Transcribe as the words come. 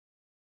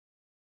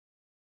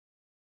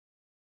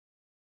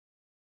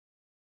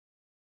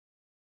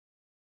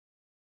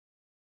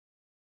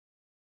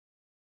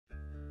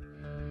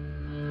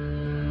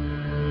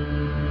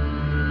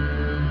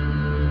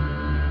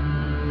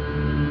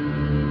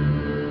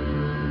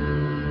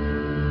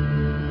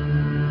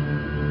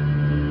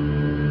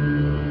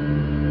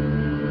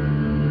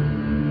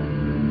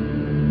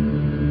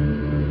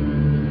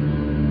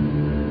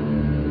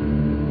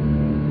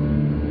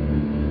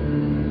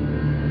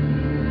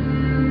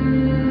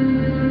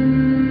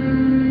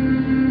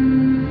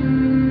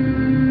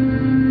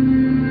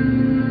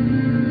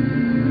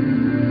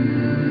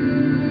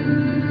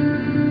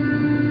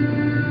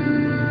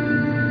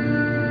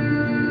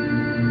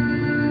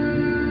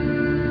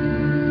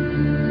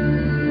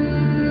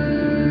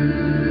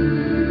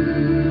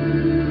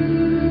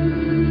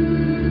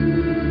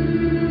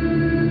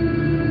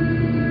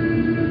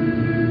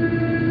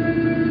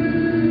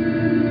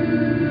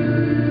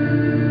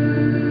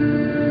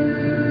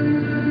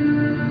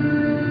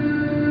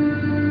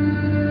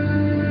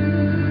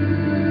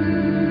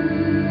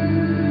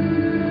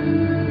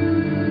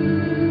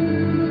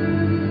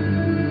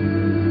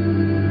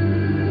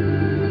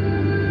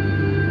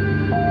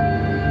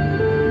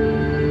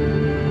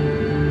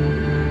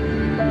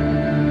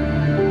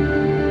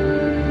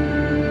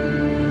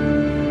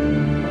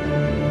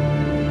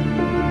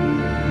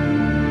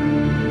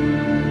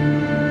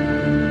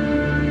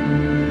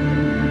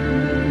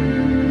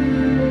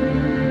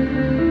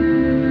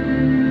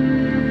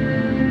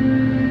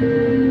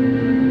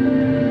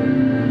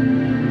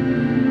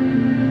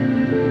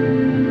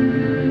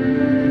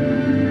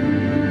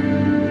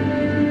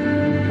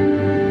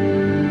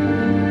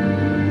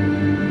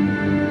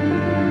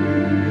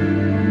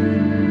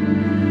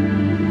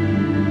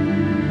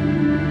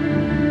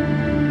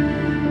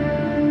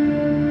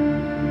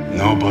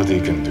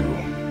Nobody can do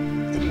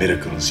the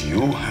miracles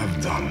you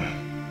have done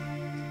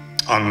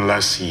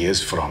unless he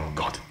is from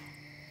God.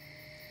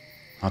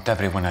 Not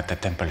everyone at the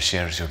temple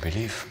shares your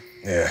belief.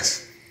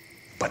 Yes,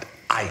 but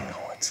I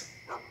know it.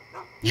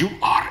 You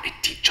are a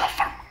teacher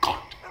from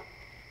God.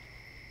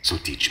 So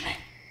teach me.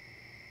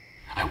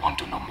 I want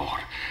to know more.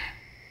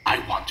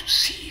 I want to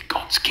see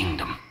God's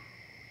kingdom.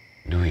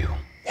 Do you?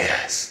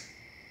 Yes.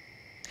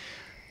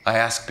 I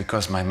ask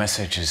because my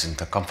message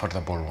isn't a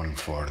comfortable one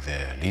for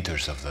the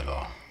leaders of the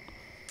law.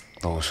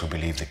 Those who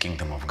believe the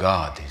kingdom of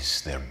God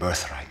is their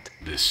birthright.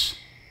 This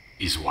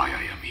is why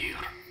I am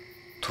here.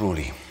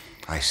 Truly,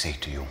 I say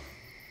to you,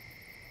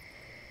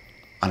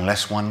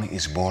 unless one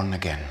is born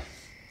again,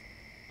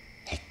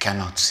 he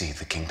cannot see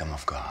the kingdom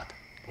of God.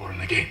 Born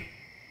again?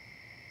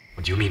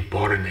 What do you mean,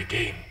 born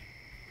again?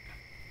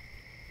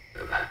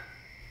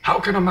 How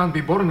can a man be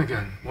born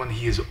again when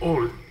he is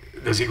old?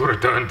 Does he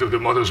return to the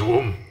mother's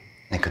womb?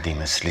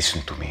 Nicodemus,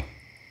 listen to me.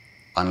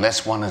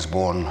 Unless one is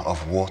born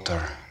of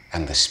water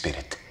and the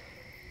Spirit,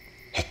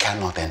 he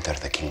cannot enter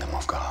the kingdom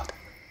of God.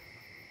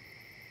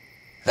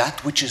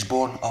 That which is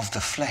born of the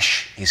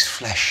flesh is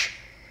flesh,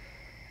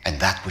 and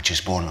that which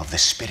is born of the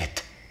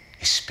Spirit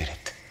is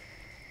spirit.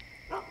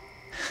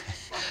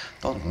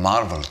 Don't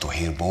marvel to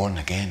hear born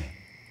again.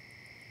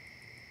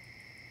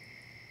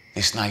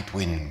 This night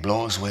wind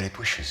blows where it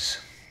wishes,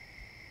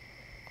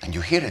 and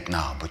you hear it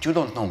now, but you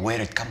don't know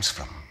where it comes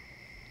from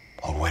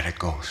or where it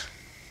goes.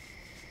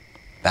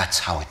 That's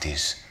how it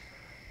is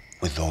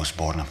with those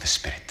born of the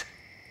Spirit.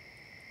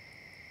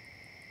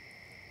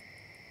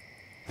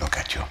 Look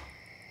at you,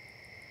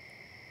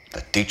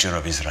 the teacher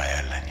of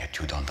Israel, and yet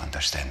you don't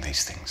understand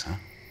these things, huh?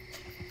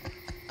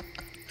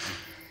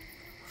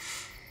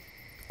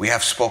 We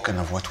have spoken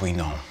of what we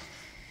know.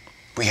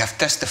 We have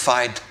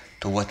testified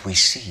to what we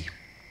see.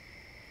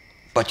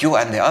 But you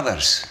and the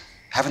others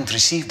haven't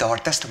received our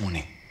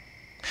testimony.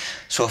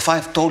 So if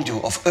I've told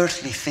you of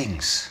earthly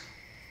things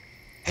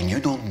and you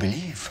don't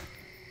believe,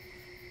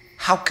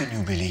 how can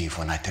you believe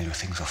when I tell you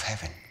things of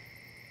heaven?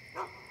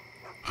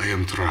 I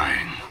am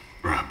trying,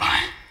 Rabbi.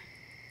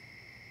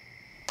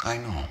 I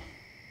know.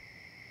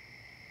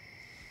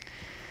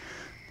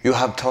 You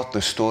have taught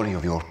the story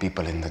of your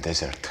people in the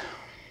desert,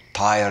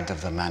 tired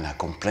of the manna,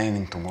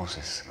 complaining to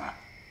Moses.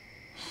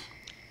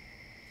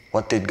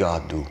 What did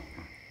God do?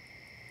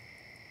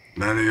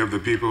 Many of the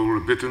people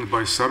were bitten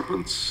by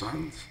serpents,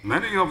 and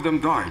many of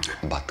them died.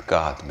 But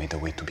God made a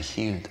way to be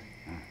healed.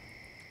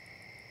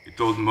 He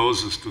told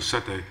Moses to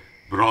set a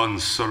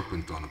bronze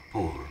serpent on a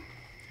pole,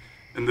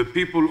 and the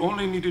people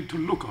only needed to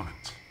look on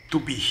it to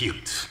be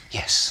healed.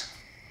 Yes.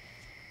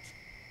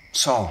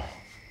 So,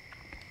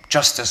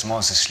 just as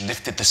Moses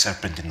lifted the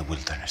serpent in the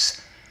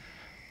wilderness,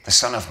 the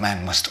Son of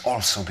Man must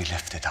also be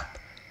lifted up,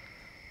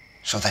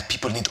 so that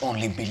people need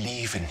only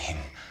believe in him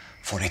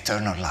for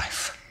eternal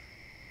life.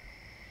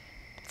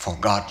 For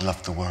God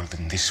loved the world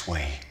in this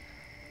way.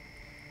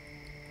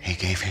 He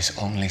gave his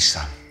only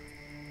Son,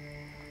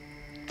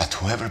 that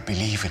whoever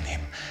believes in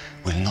him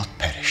will not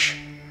perish,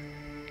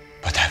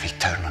 but have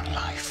eternal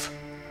life.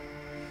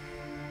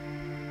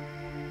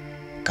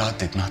 God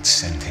did not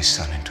send his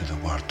Son into the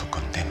world to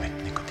condemn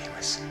it,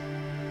 Nicodemus,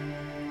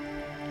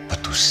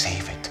 but to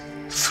save it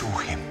through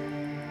him.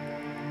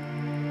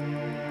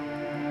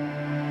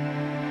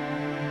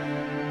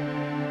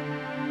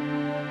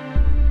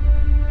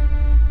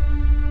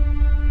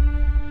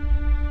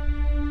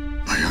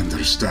 I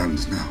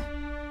understand now.